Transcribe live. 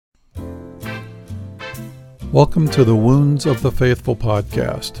Welcome to the Wounds of the Faithful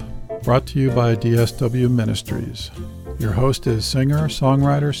podcast, brought to you by DSW Ministries. Your host is singer,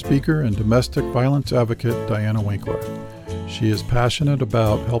 songwriter, speaker, and domestic violence advocate Diana Winkler. She is passionate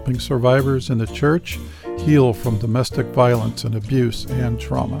about helping survivors in the church heal from domestic violence and abuse and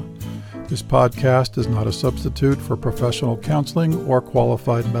trauma. This podcast is not a substitute for professional counseling or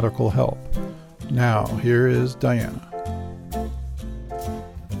qualified medical help. Now, here is Diana.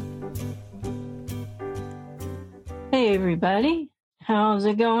 Hey everybody, how's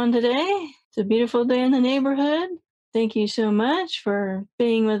it going today? It's a beautiful day in the neighborhood. Thank you so much for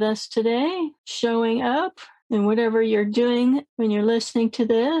being with us today, showing up, and whatever you're doing when you're listening to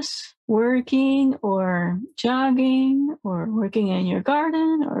this, working or jogging or working in your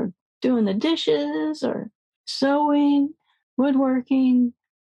garden or doing the dishes or sewing, woodworking,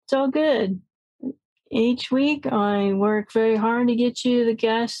 it's all good. Each week I work very hard to get you the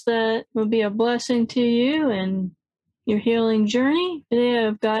guests that will be a blessing to you and your healing journey. Today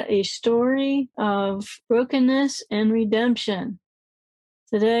I've got a story of brokenness and redemption.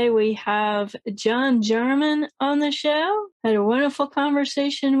 Today we have Jarman on the show. Had a wonderful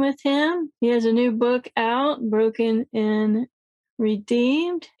conversation with him. He has a new book out, Broken and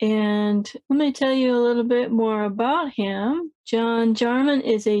Redeemed. And let me tell you a little bit more about him. Jarman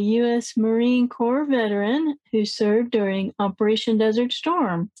is a U.S. Marine Corps veteran who served during Operation Desert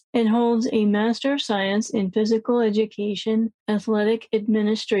Storm and holds a Master of Science in Physical Education Athletic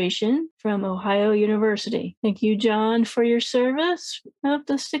Administration from Ohio University. Thank you, John, for your service. I'll have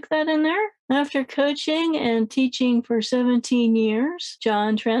to stick that in there. After coaching and teaching for 17 years,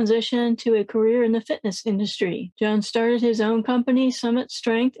 John transitioned to a career in the fitness industry. John started his own company, Summit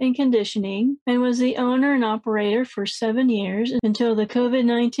Strength and Conditioning, and was the owner and operator for 7 years until the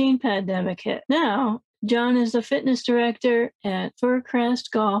COVID-19 pandemic hit. Now, John is the fitness director at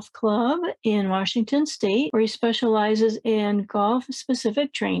Fircrest Golf Club in Washington State, where he specializes in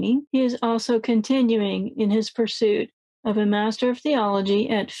golf-specific training. He is also continuing in his pursuit of a Master of Theology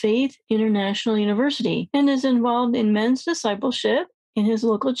at Faith International University and is involved in men's discipleship in his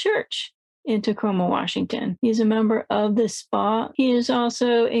local church in Tacoma, Washington. He's a member of the SPA. He is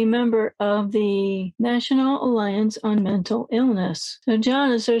also a member of the National Alliance on Mental Illness. So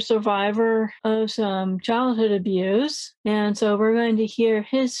John is a survivor of some childhood abuse. And so we're going to hear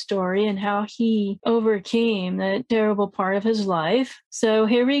his story and how he overcame that terrible part of his life. So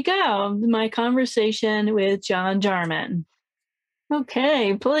here we go, my conversation with John Jarman.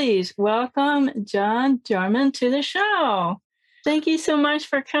 Okay, please welcome John Jarman to the show. Thank you so much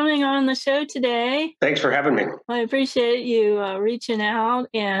for coming on the show today. Thanks for having me. I appreciate you reaching out,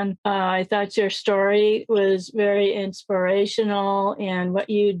 and I thought your story was very inspirational and what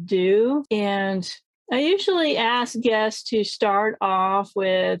you do. And I usually ask guests to start off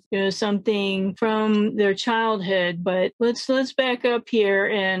with something from their childhood, but let's back up here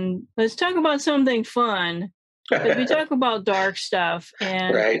and let's talk about something fun. Because we talk about dark stuff,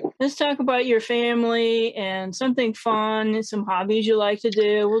 and right. Let's talk about your family and something fun and some hobbies you like to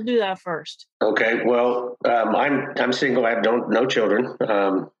do. We'll do that first. Okay. Well, I'm single. I have no children,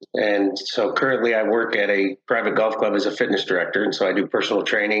 and so currently I work at a private golf club as a fitness director, and so I do personal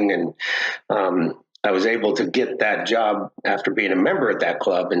training. And I was able to get that job after being a member at that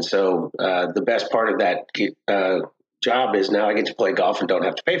club, and so the best part of that job is now I get to play golf and don't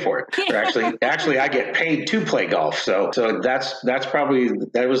have to pay for it. Or actually I get paid to play golf. So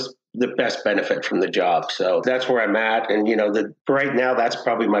that was the best benefit from the job. So that's where I'm at. And, right now, that's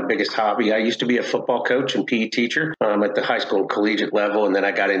probably my biggest hobby. I used to be a football coach and PE teacher at the high school and collegiate level. And then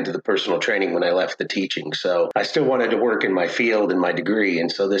I got into the personal training when I left the teaching. So I still wanted to work in my field and my degree.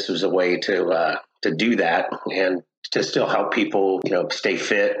 And so this was a way to do that and to still help people, stay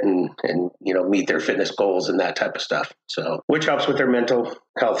fit and meet their fitness goals and that type of stuff. So, which helps with their mental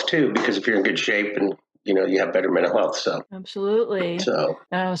health too, because if you're in good shape and, you have better mental health. So absolutely. So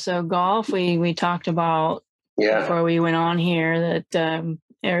golf, we talked about before we went on here that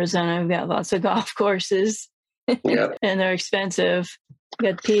Arizona, we've got lots of golf courses. Yep. And they're expensive. We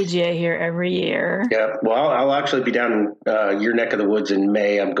got PGA here every year. Yeah. Well, I'll actually be down in your neck of the woods in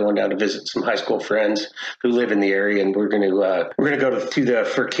May. I'm going down to visit some high school friends who live in the area, and we're going to go to the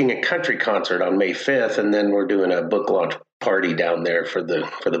For King and Country concert on May 5th, and then we're doing a book launch party down there for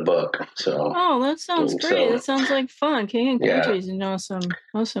the book. So that sounds great. That sounds like fun. King and Country is an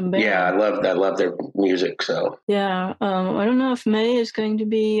awesome band. Yeah, I love their music. So I don't know if May is going to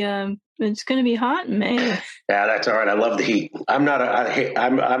be. It's going to be hot in May. Yeah, that's all right. I love the heat. I'm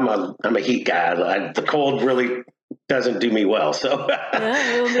a heat guy. The cold really doesn't do me well. So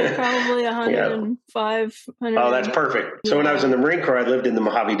yeah, it'll be probably 105. Oh, that's perfect. So when I was in the Marine Corps, I lived in the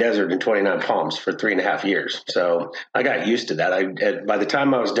Mojave Desert in 29 Palms for 3.5 years. So I got used to that. By the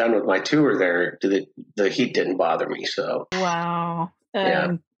time I was done with my tour there, the heat didn't bother me. So wow.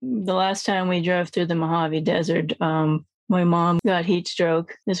 Yeah. The last time we drove through the Mojave Desert, my mom got heat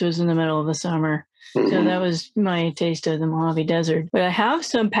stroke. This was in the middle of the summer. So that was my taste of the Mojave Desert. But I have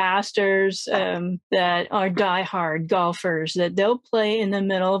some pastors that are diehard golfers that they'll play in the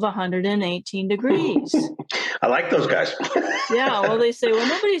middle of 118 degrees. I like those guys. Yeah, well, they say, well,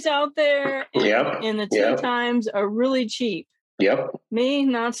 nobody's out there, and the tee times are really cheap. Yep. Me,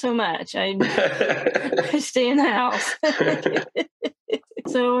 not so much. I stay in the house.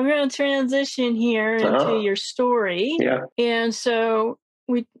 So we're going to transition here into your story. Yeah. And so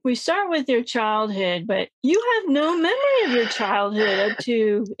we start with your childhood, but you have no memory of your childhood up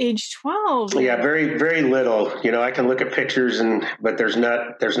to age 12. Yeah, very, very little. I can look at pictures but there's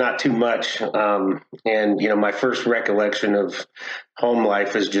not too much. My first recollection of home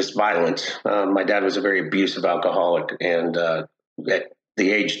life is just violence. My dad was a very abusive alcoholic, and at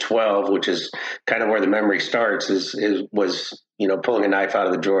the age 12, which is kind of where the memory starts, was pulling a knife out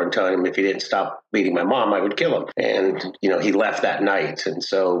of the drawer and telling him if he didn't stop beating my mom, I would kill him. And, he left that night.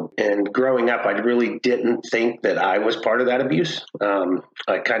 And growing up, I really didn't think that I was part of that abuse.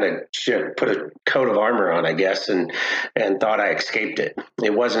 I kind of put a coat of armor on, I guess, and thought I escaped it.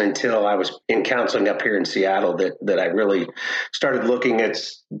 It wasn't until I was in counseling up here in Seattle that I really started looking at,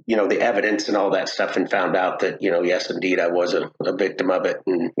 the evidence and all that stuff, and found out that, yes, indeed, I was a victim of it.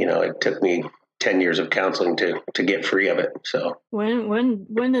 And, it took me 10 years of counseling to get free of it. So when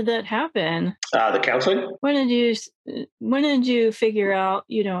did that happen? The counseling? When did you figure out,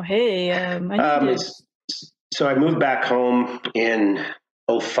 hey, I need to... So I moved back home in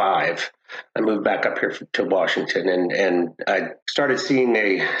 2005. I moved back up here to Washington, and I started seeing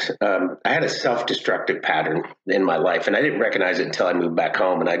I had a self-destructive pattern in my life, and I didn't recognize it until I moved back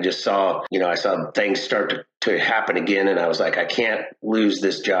home. And I just saw, I saw things start to happen again, and I was like, I can't lose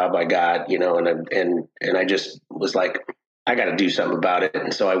this job I got, and I just was like, I got to do something about it.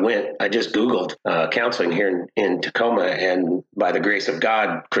 And so I just Googled counseling here in Tacoma. And by the grace of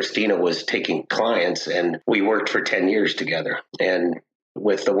God, Christina was taking clients, and we worked for 10 years together. And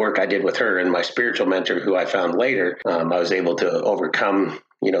with the work I did with her and my spiritual mentor, who I found later, I was able to overcome,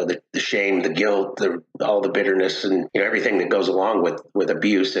 the shame, the guilt, all the bitterness, and everything that goes along with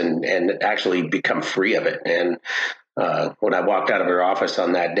abuse, and actually become free of it. And when I walked out of her office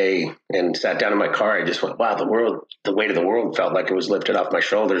on that day and sat down in my car, I just went, wow, the weight of the world felt like it was lifted off my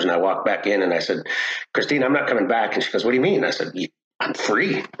shoulders. And I walked back in and I said, Christine, I'm not coming back. And she goes, what do you mean? I said, I'm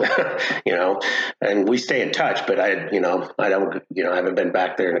free, and we stay in touch, but I haven't been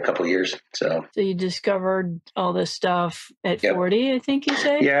back there in a couple of years. So you discovered all this stuff at 40, I think you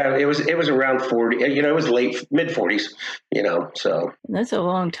say? Yeah, it was around 40, it was mid 40s, so. That's a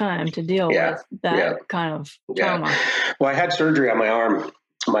long time to deal with that kind of trauma. Well, I had surgery on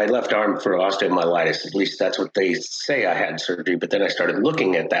my left arm for osteomyelitis. At least that's what they say. I had surgery, but then I started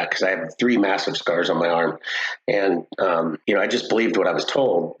looking at that because I have 3 massive scars on my arm. And, I just believed what I was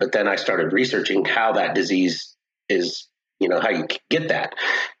told, but then I started researching how that disease is, how you get that.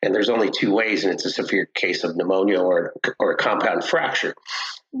 And there's only 2 ways, and it's a severe case of pneumonia or a compound fracture.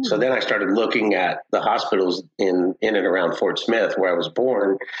 So then I started looking at the hospitals in and around Fort Smith, where I was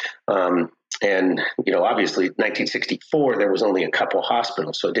born. And, obviously 1964, there was only a couple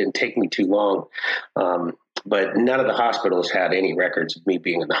hospitals, so it didn't take me too long. But none of the hospitals had any records of me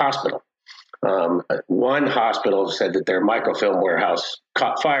being in the hospital. One hospital said that their microfilm warehouse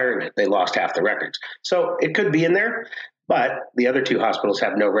caught fire and they lost half the records. So it could be in there, but the other 2 hospitals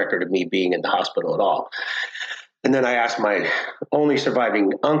have no record of me being in the hospital at all. And then I asked my only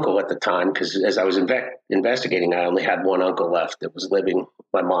surviving uncle at the time, because as I was investigating, I only had one uncle left that was living,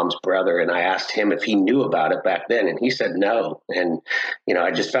 my mom's brother. And I asked him if he knew about it back then. And he said no. And, I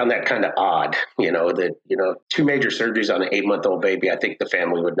just found that kind of odd, that, 2 major surgeries on an 8-month-old baby. I think the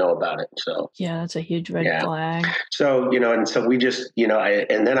family would know about it. So, yeah, that's a huge red flag. So, and so we just,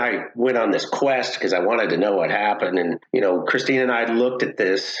 and then I went on this quest because I wanted to know what happened. And, Christine and I looked at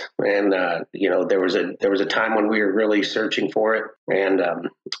this, and, there was a time when we were really searching for it. And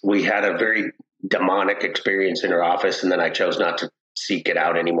we had a very demonic experience in her office. And then I chose not to seek it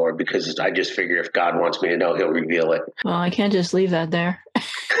out anymore because I just figure if God wants me to know, he'll reveal it. Well, I can't just leave that there. What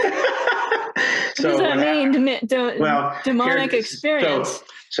does that mean? Demonic experience.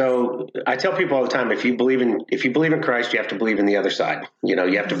 So I tell people all the time, if you believe in Christ, you have to believe in the other side. You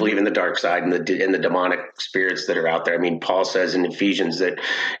have to believe in the dark side and the demonic spirits that are out there. I mean, Paul says in Ephesians that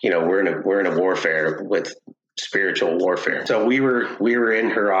we're in a warfare with spiritual warfare. So we were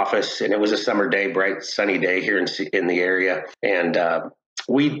in her office, and it was a summer day, bright sunny day here in the area, and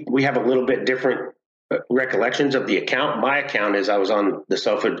we have a little bit different recollections of the account. My account is I was on the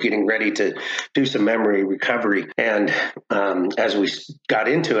sofa getting ready to do some memory recovery, and as we got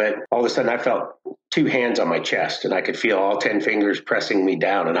into it, all of a sudden I felt two hands on my chest, and I could feel all 10 fingers pressing me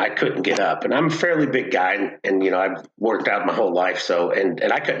down, and I couldn't get up. And I'm a fairly big guy, and I've worked out my whole life, so and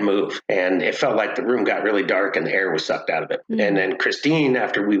I couldn't move, and it felt like the room got really dark and the air was sucked out of it. And then Christine,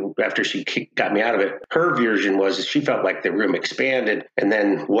 after she got me out of it, her version was she felt like the room expanded, and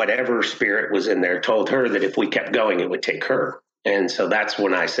then whatever spirit was in there told her that if we kept going, it would take her. And so that's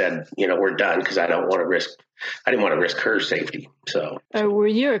when I said, we're done, because I didn't want to risk her safety. So, were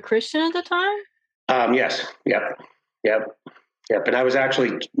you a Christian at the time? Yes. Yep. And I was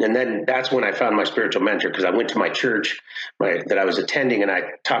and then that's when I found my spiritual mentor, because I went to my church that I was attending, and I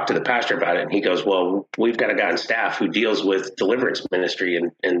talked to the pastor about it, and he goes, well, we've got a guy on staff who deals with deliverance ministry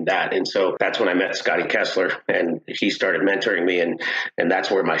and that. And so that's when I met Scotty Kessler, and he started mentoring me. And that's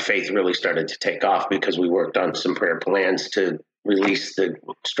where my faith really started to take off, because we worked on some prayer plans to release the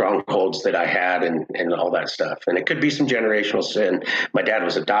strongholds that I had and all that stuff. And it could be some generational sin. My dad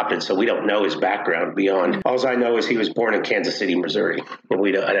was adopted, so we don't know his background beyond. All I know is he was born in Kansas City, Missouri.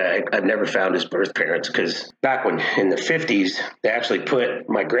 And I've never found his birth parents, because back when in the 50s, they actually put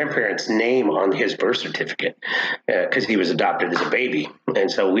my grandparents' name on his birth certificate because he was adopted as a baby. And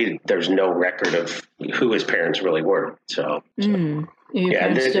so there's no record of who his parents really were. So, Are your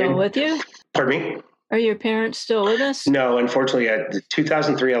parents still with you? Pardon me? Are your parents still with us? No, unfortunately,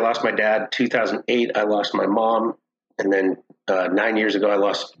 2003, I lost my dad. 2008, I lost my mom. And then 9 years ago, I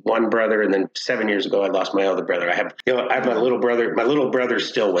lost one brother. And then 7 years ago, I lost my other brother. I have my little brother. My little brother's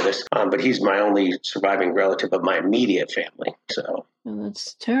still with us, but he's my only surviving relative of my immediate family. So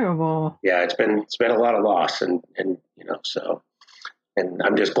that's terrible. Yeah, it's been a lot of loss, and so, and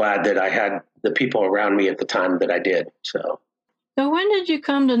I'm just glad that I had the people around me at the time that I did. So when did you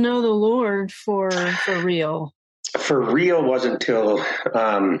come to know the Lord for real? For real wasn't until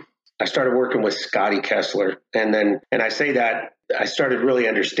I started working with Scotty Kessler. And I say that I started really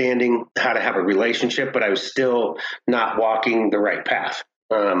understanding how to have a relationship, but I was still not walking the right path.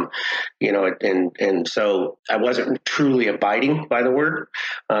 And so I wasn't truly abiding by the word.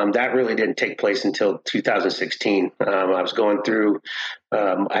 That really didn't take place until 2016. I was going through,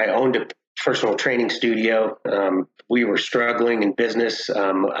 I owned a personal training studio. We were struggling in business.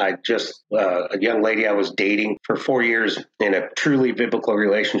 A young lady I was dating for 4 years in a truly biblical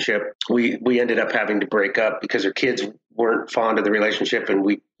relationship. We ended up having to break up because her kids weren't fond of the relationship, and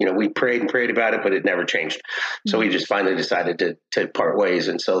we prayed and prayed about it, but it never changed. So we just finally decided to part ways.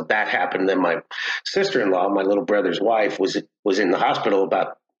 And so that happened. Then my sister-in-law, my little brother's wife, was in the hospital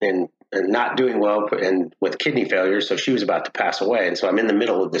and not doing well and with kidney failure. So she was about to pass away. And so I'm in the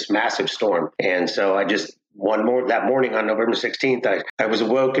middle of this massive storm. And so that morning on November 16th, I was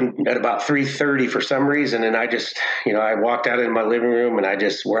awoken at about 3:30 for some reason. And I just, I walked out in my living room,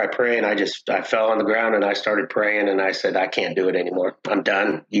 and where I pray, and I fell on the ground, and I started praying, and I said, I can't do it anymore. I'm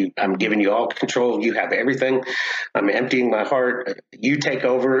done. I'm giving you all control. You have everything. I'm emptying my heart. You take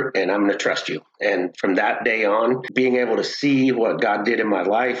over, and I'm going to trust you. And from that day on, being able to see what God did in my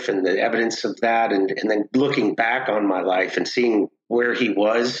life and the evidence of that, and then looking back on my life and seeing where he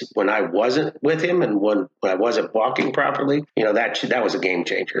was when I wasn't with him and when I wasn't walking properly, that was a game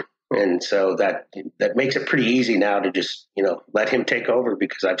changer. And so that makes it pretty easy now to just, let him take over,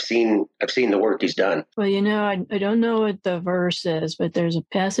 because I've seen the work he's done. Well, I don't know what the verse is, but there's a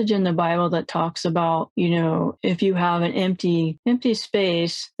passage in the Bible that talks about, if you have an empty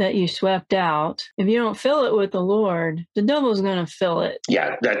space that you swept out, if you don't fill it with the Lord, the devil's going to fill it.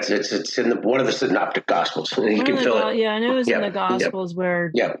 Yeah, it's in one of the synoptic gospels. You can fill it. Yeah, I know it was in the gospels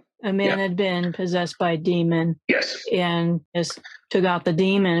where a man had been possessed by a demon. Yes. And just took out the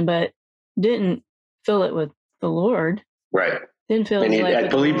demon, but didn't fill it with the Lord. Right. Didn't fill his life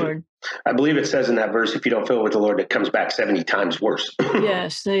with the Lord. I believe it says in that verse, if you don't fill it with the Lord, it comes back 70 times worse.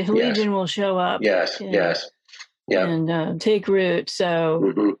 Yes, the legion will show up. Yes. Yeah. And take root.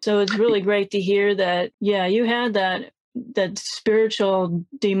 So, so it's really great to hear that. Yeah, you had that spiritual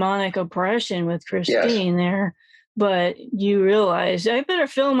demonic oppression with Christine there. But you realized, I better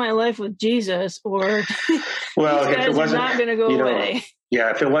fill my life with Jesus, or well, these guys are not going to go away.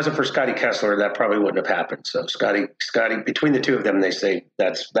 Yeah, if it wasn't for Scotty Kessler, that probably wouldn't have happened. So Scotty, between the two of them, they say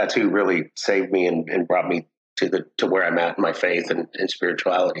that's who really saved me and brought me to where I'm at in my faith and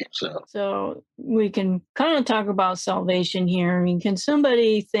spirituality. So we can kind of talk about salvation here. I mean, can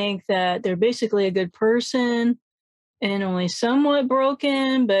somebody think that they're basically a good person and only somewhat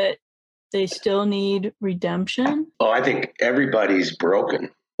broken, but they still need redemption? Oh, I think everybody's broken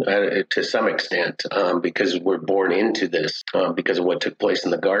to some extent because we're born into this because of what took place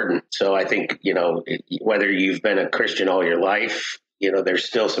in the garden. So I think, whether you've been a Christian all your life, there's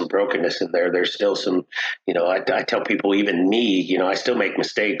still some brokenness in there. There's still some, I tell people, even me, I still make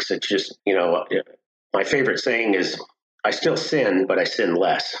mistakes. It's just, my favorite saying is, I still sin, but I sin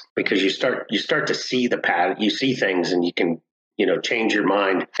less, because you start to see the path, you see things, and you can, change your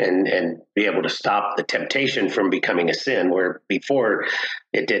mind and be able to stop the temptation from becoming a sin, where before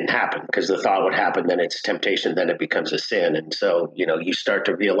it didn't happen, because the thought would happen, then it's temptation, then it becomes a sin. And so, you start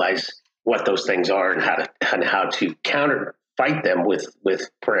to realize what those things are and how to counter fight them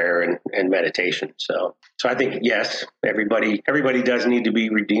with prayer and meditation. So I think, yes, everybody does need to be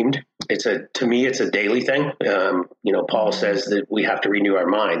redeemed. To me, it's a daily thing. Paul says that we have to renew our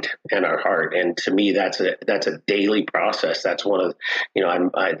mind and our heart. And to me, that's a daily process. That's one of,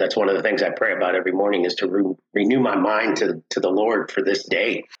 that's one of the things I pray about every morning, is to renew my mind to the Lord for this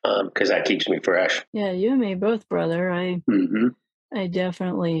day. Because that keeps me fresh. Yeah. You and me both, brother. I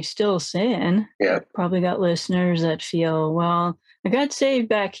definitely still sin. Yeah. Probably got listeners that feel, well, I got saved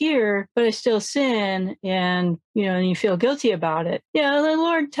back here, but I still sin, and and you feel guilty about it. Yeah, the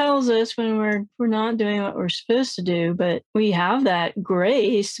Lord tells us when we're not doing what we're supposed to do, but we have that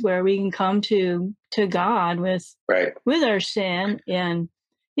grace where we can come to God with our sin, and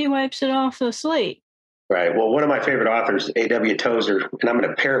He wipes it off the slate. Right. Well, one of my favorite authors, A.W. Tozer, and I'm going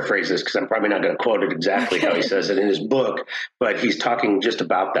to paraphrase this because I'm probably not going to quote it exactly how he says it in his book, but he's talking just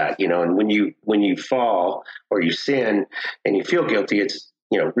about that, and when you fall or you sin and you feel guilty, it's,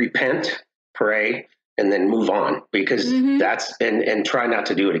 repent, pray, and then move on, because that's, and try not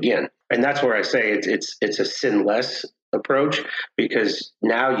to do it again. And that's where I say it's a sinless approach, because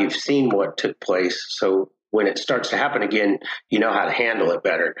now you've seen what took place. So when it starts to happen again, you know how to handle it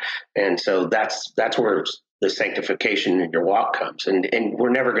better. And so that's where the sanctification in your walk comes. And we're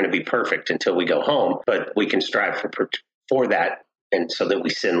never going to be perfect until we go home, but we can strive for that, and so that we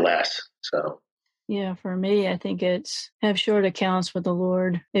sin less. So. Yeah, for me, I think it's have short accounts with the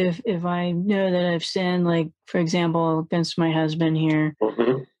Lord. If I know that I've sinned, like, for example, against my husband here,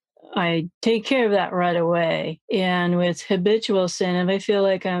 I take care of that right away. And with habitual sin, if I feel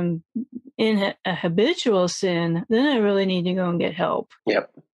like I'm in a habitual sin, then I really need to go and get help.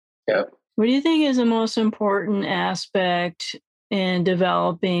 Yep. What do you think is the most important aspect in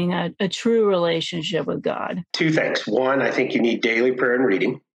developing a true relationship with God? Two things. One, I think you need daily prayer and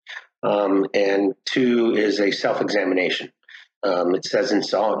reading. And two is a self-examination. David says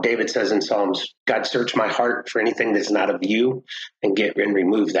in Psalms, God, search my heart for anything that's not of you, and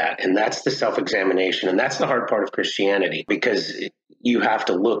remove that. And that's the self-examination. And that's the hard part of Christianity, because you have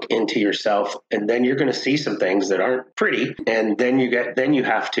to look into yourself, and then you're going to see some things that aren't pretty. And then you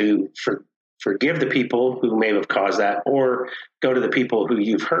have to forgive the people who may have caused that, or go to the people who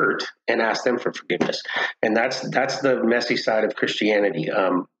you've hurt and ask them for forgiveness. And that's the messy side of Christianity.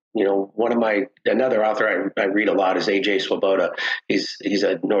 Another author I read a lot is A.J. Swoboda. He's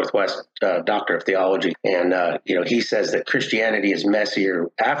a Northwest doctor of theology. And, he says that Christianity is messier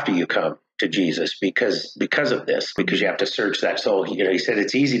after you come to Jesus because of this, because you have to search that soul. He said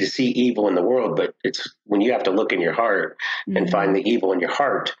it's easy to see evil in the world, but it's when you have to look in your heart and find the evil in your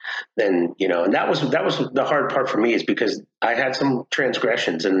heart, then, and that was the hard part for me, is because I had some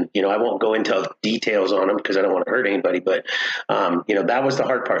transgressions, and, I won't go into details on them because I don't want to hurt anybody, but, that was the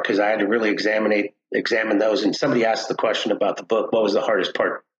hard part, because I had to really examine those. And somebody asked the question about the book, what was the hardest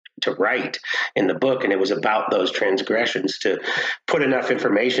part to write in the book? And it was about those transgressions, to put enough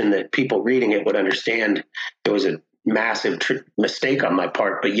information that people reading it would understand it was a massive mistake on my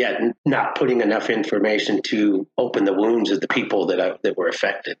part, but yet not putting enough information to open the wounds of the people that were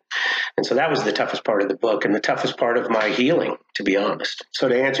affected. And so that was the toughest part of the book, and the toughest part of my healing, to be honest. So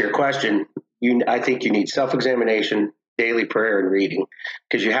to answer your question, I think you need self-examination, daily prayer, and reading,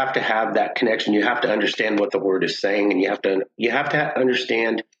 because you have to have that connection. You have to understand what the Word is saying, and you have to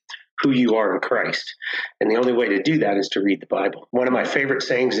understand who you are in Christ. And the only way to do that is to read the Bible. One of my favorite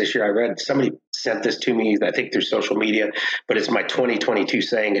sayings this year, I read, somebody sent this to me, I think through social media, but it's my 2022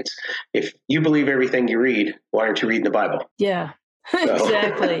 saying. It's, if you believe everything you read, why aren't you reading the Bible? Yeah,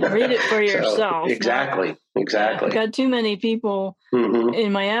 exactly. Read it for yourself. Exactly. I got too many people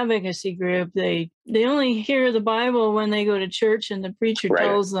in my advocacy group. They only hear the Bible when they go to church and the preacher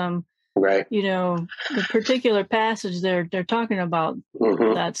tells them, the particular passage they're talking about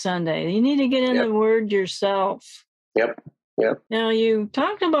that Sunday. You need to get in the Word yourself. Yep. Now, you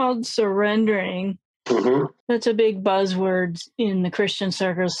talked about surrendering. That's a big buzzword in the Christian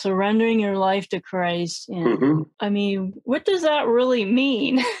circles, surrendering your life to Christ. And I mean, what does that really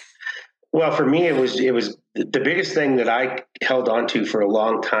mean? Well, for me, it was the biggest thing that I held on to for a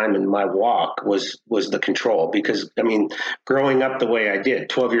long time in my walk was the control. Because I mean, growing up the way I did,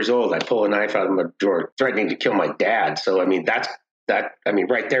 12 years old, I pull a knife out of my drawer, threatening to kill my dad. So I mean, that's that. I mean,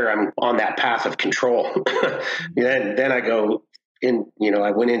 right there, I'm on that path of control. Then I go in.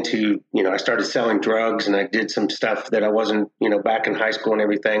 I went into, I started selling drugs, and I did some stuff that I wasn't, back in high school and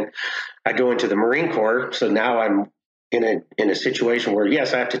everything. I go into the Marine Corps, so now I'm in a situation where,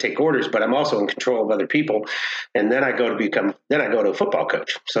 yes, I have to take orders, but I'm also in control of other people. And then I go to a football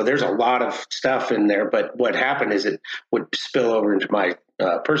coach. So there's a lot of stuff in there. But what happened is it would spill over into my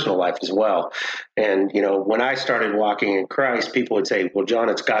personal life as well. And when I started walking in Christ, people would say, "Well, John,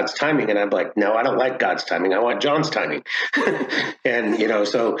 it's God's timing," and I'm like, "No, I don't like God's timing. I want John's timing." And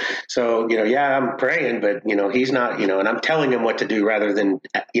yeah, I'm praying, but he's not, and I'm telling him what to do rather than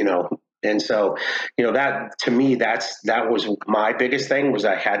and so, that to me, that was my biggest thing, was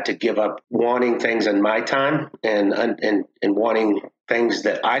I had to give up wanting things in my time and wanting things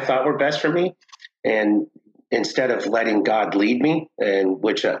that I thought were best for me, and instead of letting God lead me, and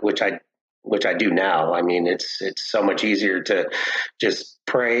which I do now. I mean, it's so much easier to just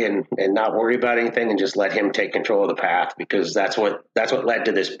pray and not worry about anything and just let him take control of the path, because that's what led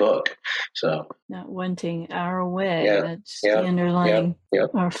to this book. So not wanting our way. yeah, That's the underlying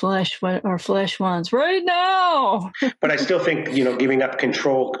our flesh, what our flesh wants right now. But I still think, giving up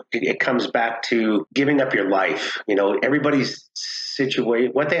control, it comes back to giving up your life. Everybody's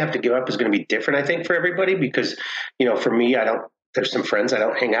situation, what they have to give up is going to be different, I think, for everybody, because, for me, there's some friends I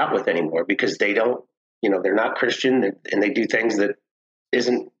don't hang out with anymore because they don't, they're not Christian, and they do things that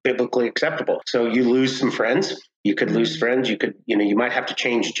isn't biblically acceptable. So you lose some friends. You could lose friends. You could, you might have to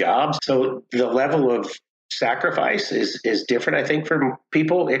change jobs. So the level of sacrifice is different, I think, for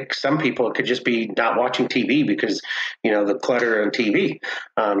people. Some people, it could just be not watching TV because, the clutter on TV.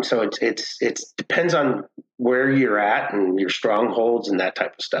 So it depends on where you're at and your strongholds and that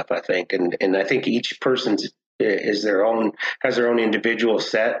type of stuff, I think. And I think each person's has their own individual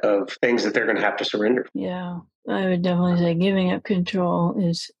set of things that they're going to have to surrender. Yeah, I would definitely say giving up control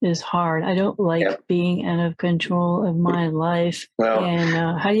is hard. I don't like being out of control of my life. Well,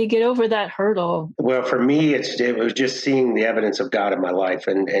 and how do you get over that hurdle? Well, for me, it was just seeing the evidence of God in my life,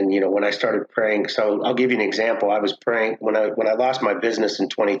 and when I started praying. So I'll give you an example. I was praying when I lost my business in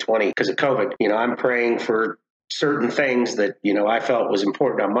 2020 because of COVID. I'm praying for certain things that, I felt was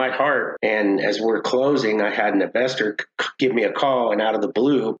important on my heart. And as we're closing, I had an investor give me a call, and out of the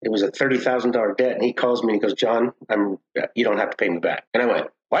blue, it was a $30,000 debt. And he calls me and he goes, "John, you don't have to pay me back." And I went,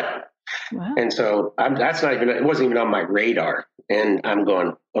 "What?" Wow. And so it wasn't even on my radar. And I'm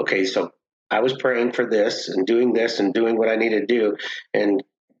going, okay, so I was praying for this and doing what I needed to do. And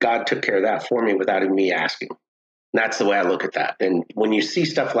God took care of that for me without even me asking. That's the way I look at that. And when you see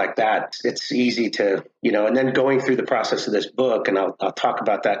stuff like that, it's easy to, and then going through the process of this book, and I'll talk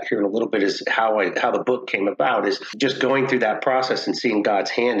about that here in a little bit, is how the book came about, is just going through that process and seeing God's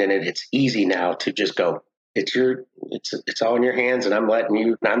hand in it. It's easy now to just go, it's all in your hands, and I'm letting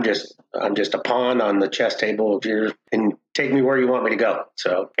you, I'm just a pawn on the chess table of and take me where you want me to go.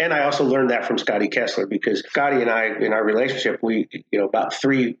 So, and I also learned that from Scotty Kessler, because Scotty and I, in our relationship, we,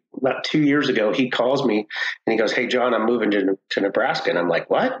 about 2 years ago, he calls me and he goes, "Hey, John, I'm moving to Nebraska." And I'm like,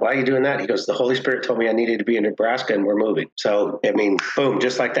 "What? Why are you doing that?" He goes, "The Holy Spirit told me I needed to be in Nebraska, and we're moving." So, I mean, boom,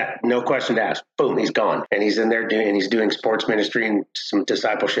 just like that. No question to ask. Boom, he's gone. And he's in there he's doing sports ministry and some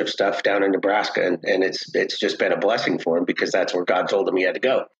discipleship stuff down in Nebraska. And it's just been a blessing for him, because that's where God told him he had to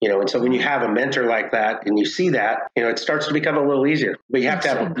go. And so when you have a mentor like that and you see that, it starts to become a little easier. But you have to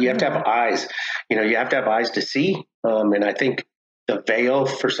have eyes. You have to have eyes to see. And I think the veil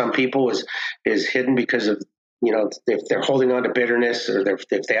for some people is hidden because of, if they're holding on to bitterness, or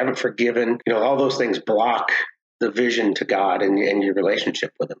if they haven't forgiven, all those things block the vision to God and your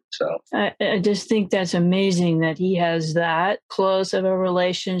relationship with him. So I just think that's amazing that he has that close of a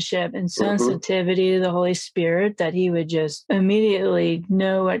relationship and sensitivity to the Holy Spirit, that he would just immediately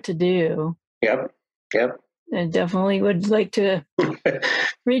know what to do. Yep. I definitely would like to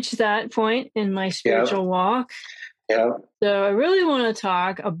reach that point in my spiritual walk. Yeah. So I really want to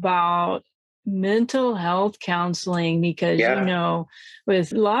talk about mental health counseling, because, with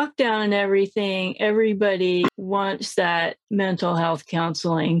lockdown and everything, everybody wants that mental health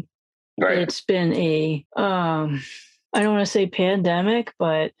counseling. Right. It's been I don't want to say pandemic,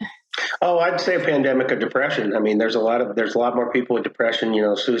 but Oh, I'd say a pandemic of depression. I mean, there's a lot more people with depression.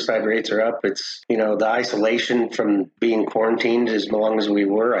 Suicide rates are up. It's, the isolation from being quarantined as long as we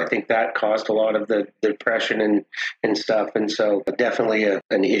were. I think that caused a lot of the depression and stuff. And so definitely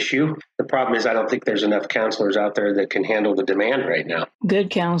an issue The problem is I don't think there's enough counselors out there that can handle the demand right now. Good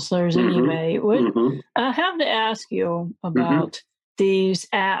counselors, anyway. I have to ask you about these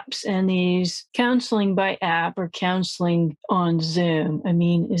apps and these counseling by app or counseling on Zoom. I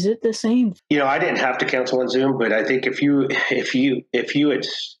mean, is it the same? I didn't have to counsel on Zoom, but I think if you had,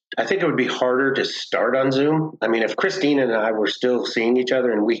 I think it would be harder to start on Zoom. I mean, if Christine and I were still seeing each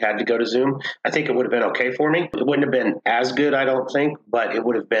other and we had to go to Zoom, I think it would have been okay for me. It wouldn't have been as good, I don't think, but it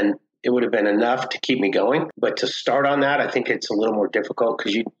would have been enough to keep me going. But to start on that, I think it's a little more difficult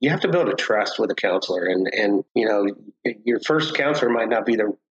because you have to build a trust with a counselor, and your first counselor might not be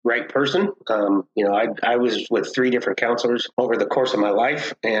the right person. I was with 3 different counselors over the course of my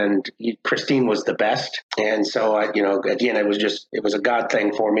life, and Christine was the best. And so again, it was a God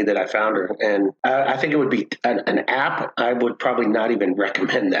thing for me that I found her. And I think it would be an app. I would probably not even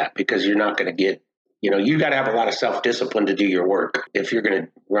recommend that because you're not going to get, you got to have a lot of self-discipline to do your work if you're going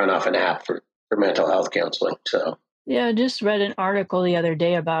to run off an app for mental health counseling. So. Yeah, I just read an article the other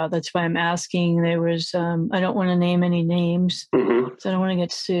day about it. That's why I'm asking. There was, I don't want to name any names, so I don't want to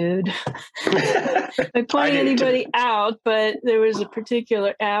get sued by pointing anybody out, but there was a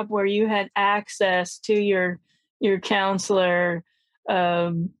particular app where you had access to your counselor,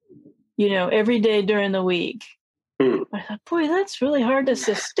 every day during the week. I thought, boy, that's really hard to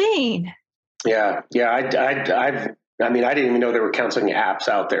sustain. Yeah. I didn't even know there were counseling apps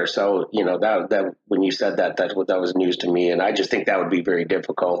out there. So, that when you said that was news to me. And I just think that would be very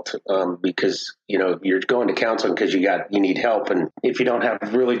difficult because, you're going to counseling because you need help. And if you don't have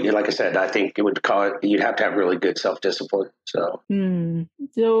really, like I said, I think you'd have to have really good self-discipline. So.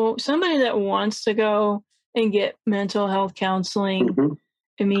 So somebody that wants to go and get mental health counseling,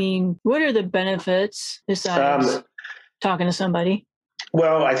 I mean, what are the benefits besides talking to somebody?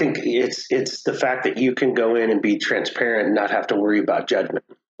 Well, I think it's the fact that you can go in and be transparent and not have to worry about judgment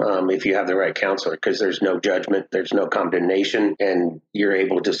if you have the right counselor, because there's no judgment, there's no condemnation, and you're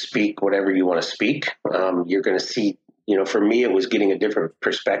able to speak whatever you want to speak. You're going to see, for me, it was getting a different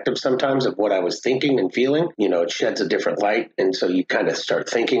perspective sometimes of what I was thinking and feeling. It sheds a different light, and so you kind of start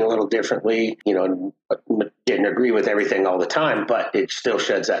thinking a little differently. Didn't agree with everything all the time, but it still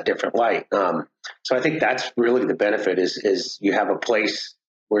sheds that different light. So I think that's really the benefit is you have a place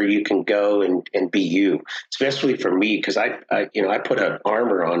where you can go and be you, especially for me, because I put an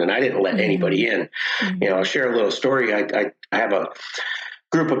armor on and I didn't let anybody in. I'll share a little story. I have a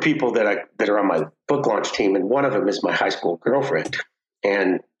group of people that are on my book launch team, and one of them is my high school girlfriend,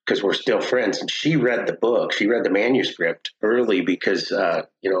 and because we're still friends, and she read the manuscript early because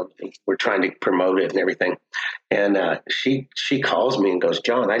we're trying to promote it and everything, and she calls me and goes,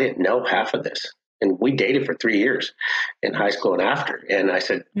 "John, I didn't know half of this." And we dated for 3 years in high school and after. And I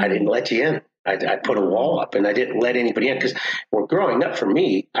said, I didn't let you in. I put a wall up and I didn't let anybody in because growing up for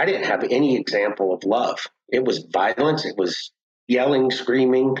me, I didn't have any example of love. It was violence. It was yelling,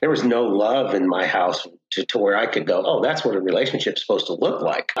 screaming. There was no love in my house to where I could go, oh, that's what a relationship's supposed to look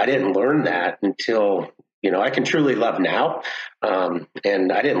like. I didn't learn that until, I can truly love now.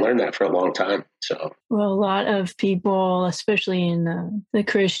 And I didn't learn that for a long time. So, well, a lot of people, especially in the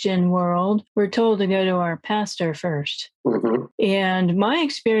Christian world, we're told to go to our pastor first. And my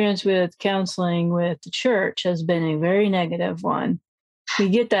experience with counseling with the church has been a very negative one. We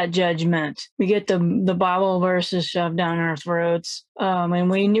get that judgment. We get the Bible verses shoved down our throats.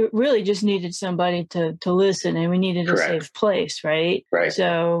 And we really just needed somebody to listen, and we needed a safe place, right? Right.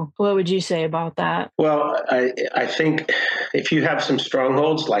 So what would you say about that? Well, I think if you have some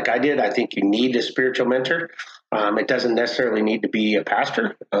strongholds like I did, I think you need a spiritual mentor. It doesn't necessarily need to be a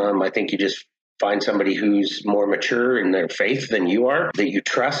pastor. I think you just find somebody who's more mature in their faith than you are, that you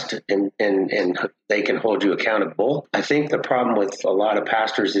trust, and they can hold you accountable. I think the problem with a lot of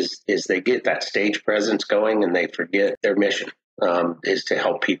pastors is they get that stage presence going and they forget their mission is to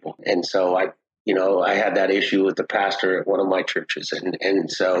help people. And so I had that issue with the pastor at one of my churches. And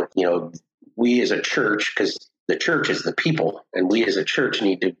so, we as a church, because the church is the people, and we as a church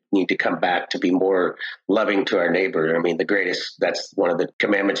need to come back to be more loving to our neighbor. I mean, that's one of the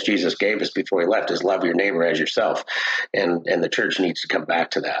commandments Jesus gave us before he left is love your neighbor as yourself. And the church needs to come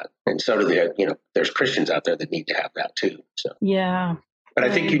back to that. And so do there's Christians out there that need to have that too. So, yeah. But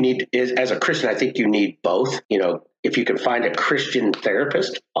I think you need, as a Christian, I think you need both. If you can find a Christian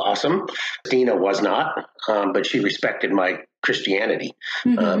therapist, awesome. Dina was not, but she respected my Christianity.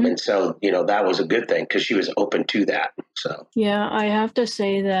 And so, that was a good thing because she was open to that. So, yeah, I have to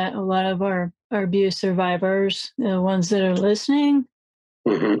say that a lot of our abuse survivors, the ones that are listening,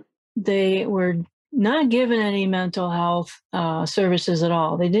 they were not given any mental health services at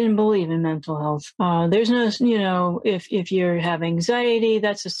all. They didn't believe in mental health. There's no, if you have anxiety,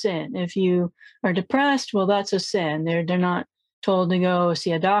 that's a sin. If you are depressed, well, that's a sin. They're not told to go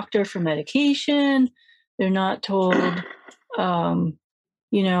see a doctor for medication. They're not told, hey,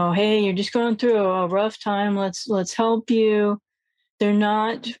 you're just going through a rough time. Let's help you. They're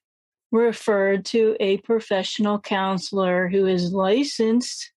not referred to a professional counselor who is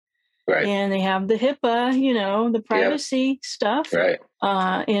licensed. Right. And they have the HIPAA, the privacy stuff. Right.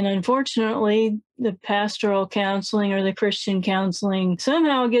 And unfortunately, the pastoral counseling or the Christian counseling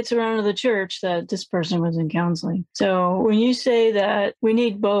somehow gets around to the church that this person was in counseling. So when you say that we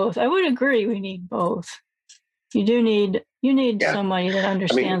need both, I would agree we need both. You need somebody that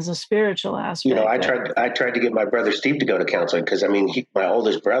understands the spiritual aspect. I tried to get my brother Steve to go to counseling because, my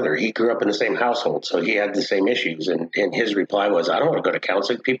oldest brother, he grew up in the same household, so he had the same issues. And his reply was, I don't want to go to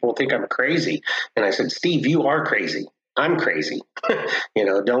counseling. People think I'm crazy. And I said, Steve, you are crazy. I'm crazy.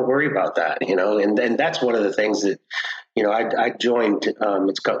 Don't worry about that. And that's one of the things that, I joined.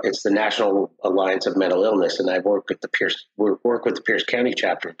 It's the National Alliance of Mental Illness, and I work with the Pierce County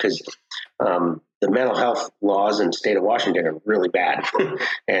chapter because the mental health laws in the state of Washington are really bad.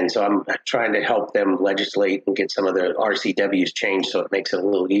 And so I'm trying to help them legislate and get some of the RCWs changed so it makes it a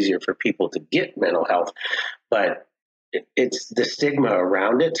little easier for people to get mental health. But it's the stigma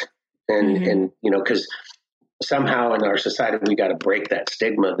around it. And because somehow in our society, we got to break that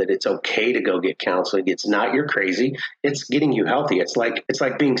stigma that it's okay to go get counseling. It's not you're crazy. It's getting you healthy. It's like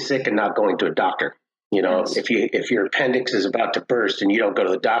being sick and not going to a doctor. Yes. If your appendix is about to burst and you don't go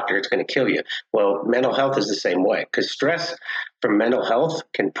to the doctor, it's going to kill you. Well, mental health is the same way because stress from mental health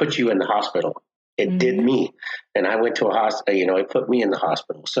can put you in the hospital. It did me, and I went to a hospital. It put me in the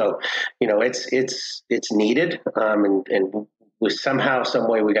hospital. So, it's needed, and with somehow, some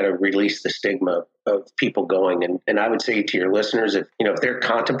way, we got to release the stigma of people going. And I would say to your listeners, if they're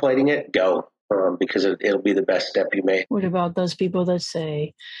contemplating it, go. Because it'll be the best step you make. What about those people that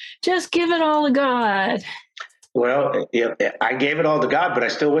say, just give it all to God? Well, I gave it all to God, but I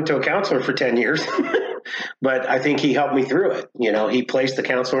still went to a counselor for 10 years. But I think he helped me through it. He placed the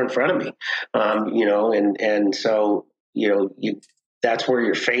counselor in front of me, and so, that's where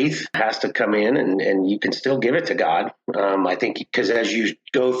your faith has to come in, and you can still give it to God. I think because as you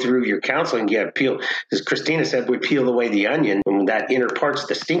go through your counseling, you got to peel, as Christina said, we peel away the onion, and that inner part's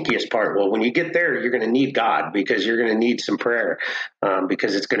the stinkiest part. Well, when you get there, you're going to need God because you're going to need some prayer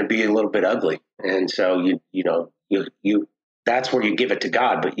because it's going to be a little bit ugly. And so you that's where you give it to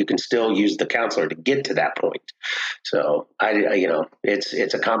God, but you can still use the counselor to get to that point. So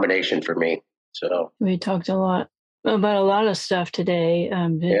it's a combination for me. So we talked a lot about a lot of stuff today.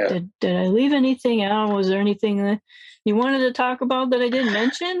 Did I leave anything out? Was there anything that you wanted to talk about that I didn't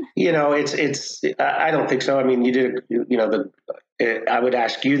mention? I don't think so. I mean, you did, I would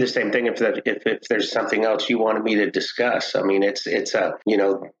ask you the same thing if there's something else you wanted me to discuss. I mean,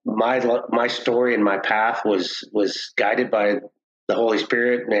 my story and my path was guided by the Holy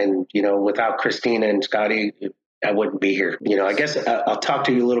Spirit, and without Christina and Scotty, I wouldn't be here. I guess I'll talk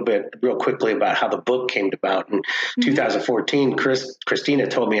to you a little bit real quickly about how the book came about. In 2014, Christina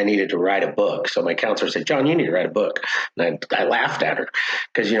told me I needed to write a book. So my counselor said, John, you need to write a book. And I laughed at her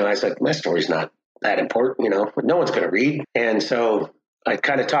because, I was like, my story's not that important. No one's going to read. And so I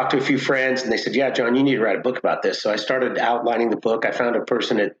kind of talked to a few friends and they said, yeah, John, you need to write a book about this. So I started outlining the book. I found a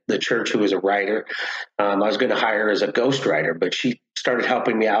person at the church who was a writer. I was going to hire her as a ghostwriter, but she started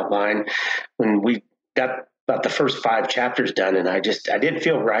helping me outline. When we got about the first 5 chapters done, and I didn't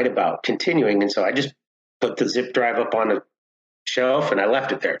feel right about continuing. And so I just put the zip drive up on a shelf and I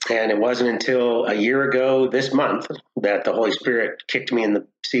left it there. And it wasn't until a year ago this month that the Holy Spirit kicked me in the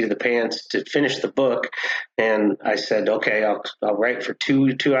seat of the pants to finish the book. And I said, okay, I'll write for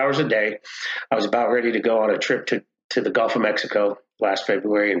two hours a day. I was about ready to go on a trip to the Gulf of Mexico last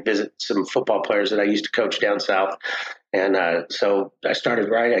February and visit some football players that I used to coach down south. And so I started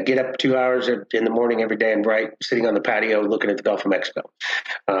writing. I get up 2 hours in the morning every day and write, sitting on the patio looking at the Gulf of Mexico.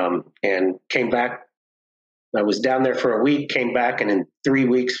 And came back. I was down there for a week, came back, and in 3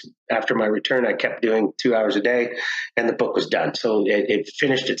 weeks after my return, I kept doing 2 hours a day, and the book was done. So it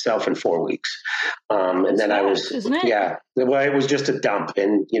finished itself in 4 weeks. And then I was, well, it was just a dump.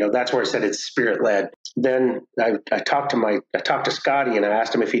 And, that's where I said it's spirit led. Then I talked to Scotty and I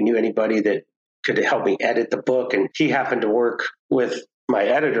asked him if he knew anybody that could help me edit the book. And he happened to work with my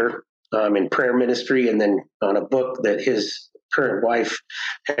editor in prayer ministry and then on a book that his current wife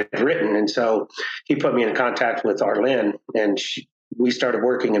had written. And so he put me in contact with Arlene, and we started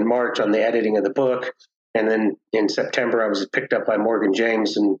working in March on the editing of the book. And then in September, I was picked up by Morgan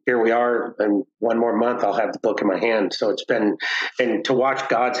James, and here we are. And one more month, I'll have the book in my hand. So it's been, and to watch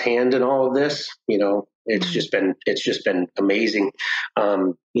God's hand in all of this, it's just been amazing.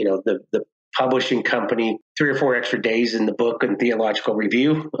 The publishing company 3 or 4 extra days in the book and theological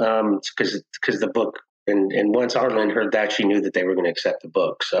review, because the book. And once Arlen heard that, she knew that they were going to accept the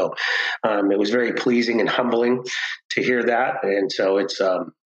book. So it was very pleasing and humbling to hear that. And so it's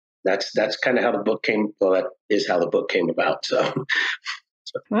that's kind of how the book came. Well, that is how the book came about. So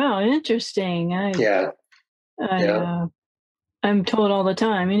wow, interesting. I'm told all the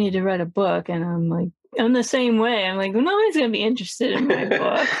time, you need to write a book, and I'm the same way. I'm like, well, nobody's going to be interested in my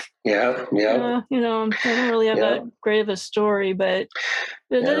book. Yeah. I don't really have that great of a story, but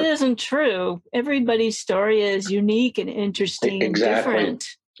that isn't true. Everybody's story is unique and interesting and different.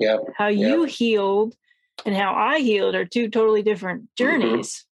 How you healed and how I healed are 2 totally different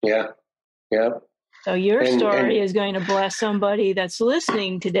journeys. So your story is going to bless somebody that's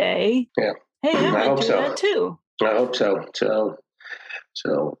listening today. Hey, I went through that too. I hope so.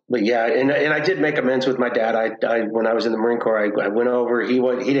 But yeah, and I did make amends with my dad. I when I was in the Marine Corps, I went over. He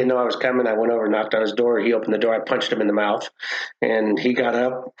didn't know I was coming. I went over, knocked on his door. He opened the door. I punched him in the mouth, and he got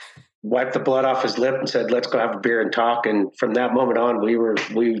up, wiped the blood off his lip, and said, "Let's go have a beer and talk." And from that moment on, we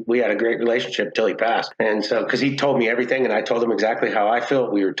had a great relationship till he passed. And so, because he told me everything, and I told him exactly how I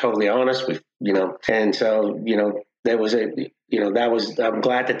felt. We were totally honest. And so that was I'm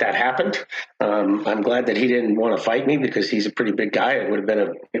glad that happened. I'm glad that he didn't want to fight me, because he's a pretty big guy. It would have been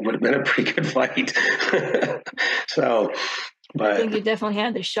a pretty good fight. But I think you definitely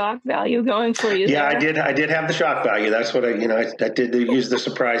had the shock value going for you. Yeah, there. I did have the shock value. That's what I did use the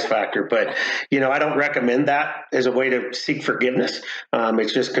surprise factor. But I don't recommend that as a way to seek forgiveness.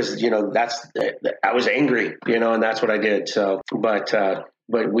 It's just because I was angry, and that's what I did. So, but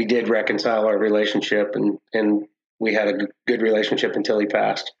we did reconcile our relationship, and we had a good relationship until he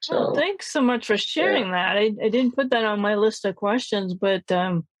passed. So well, thanks so much for sharing that. I didn't put that on my list of questions, but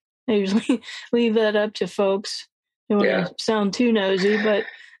I usually leave that up to folks. Don't want to sound too nosy, but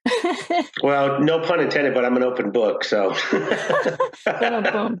well, no pun intended, but I'm an open book, so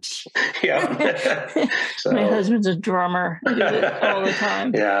yeah. So, my husband's a drummer. I do it all the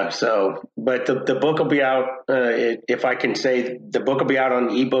time. Yeah. So, but the book will be out. If I can say, the book will be out on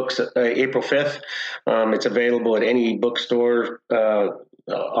ebooks April 5th. It's available at any bookstore.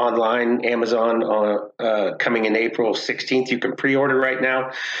 Online, Amazon, coming in April 16th. You can pre-order right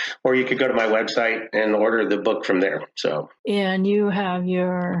now, or you could go to my website and order the book from there. So, and you have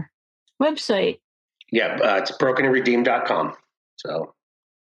your website. Yeah, it's brokenandredeemed.com. So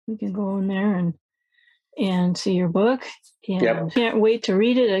we can go in there and see your book. And can't wait to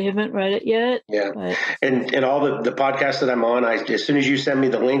read it. I haven't read it yet. Yeah. And all the podcasts that I'm on, as soon as you send me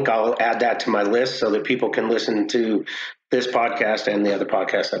the link, I'll add that to my list so that people can listen to this podcast and the other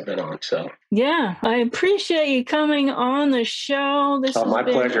podcasts I've been on. So yeah, I appreciate you coming on the show. This has my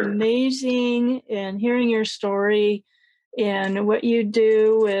been pleasure. Amazing, and hearing your story and what you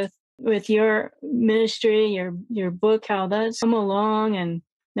do with your ministry, your book, how that's come along and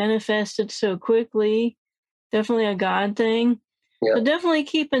manifested so quickly. Definitely a God thing. Yep. So definitely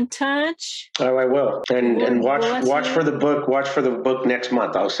keep in touch. Oh, I will. And watch for the book. Watch for the book next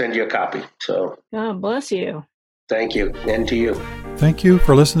month. I'll send you a copy. So God bless you. Thank you. And to you. Thank you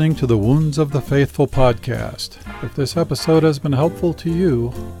for listening to the Wounds of the Faithful podcast. If this episode has been helpful to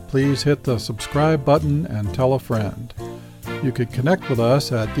you, please hit the subscribe button and tell a friend. You can connect with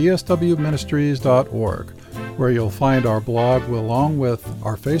us at dswministries.org, where you'll find our blog along with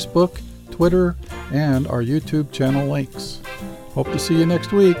our Facebook, Twitter, and our YouTube channel links. Hope to see you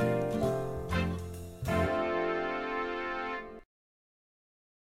next week.